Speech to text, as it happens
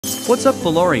What's up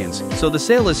Valorians, so the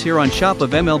sale is here on shop of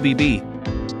mlbb.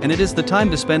 And it is the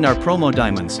time to spend our promo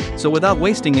diamonds, so without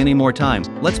wasting any more time,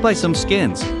 let's buy some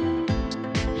skins.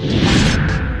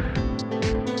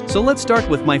 So let's start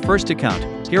with my first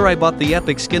account. Here I bought the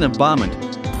epic skin of Bomband.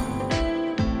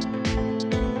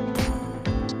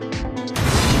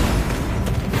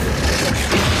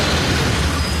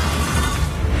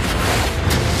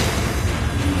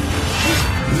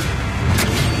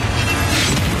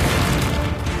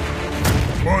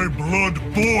 My blood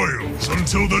boils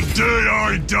until the day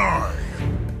I die!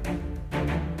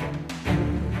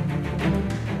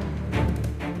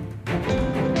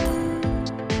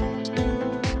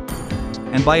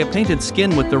 And buy a painted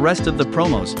skin with the rest of the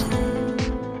promos.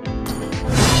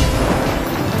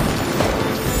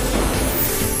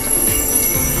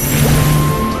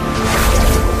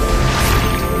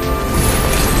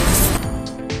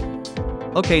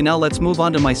 Okay, now let's move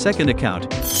on to my second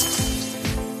account.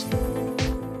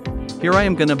 Here I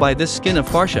am gonna buy this skin of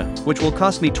Farsha, which will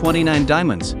cost me 29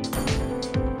 diamonds.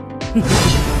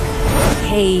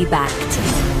 Payback time.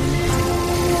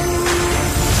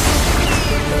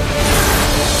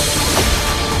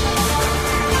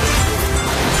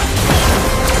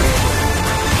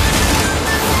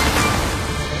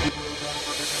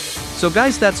 So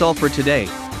guys, that's all for today.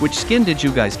 Which skin did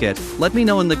you guys get? Let me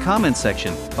know in the comments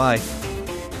section. Bye.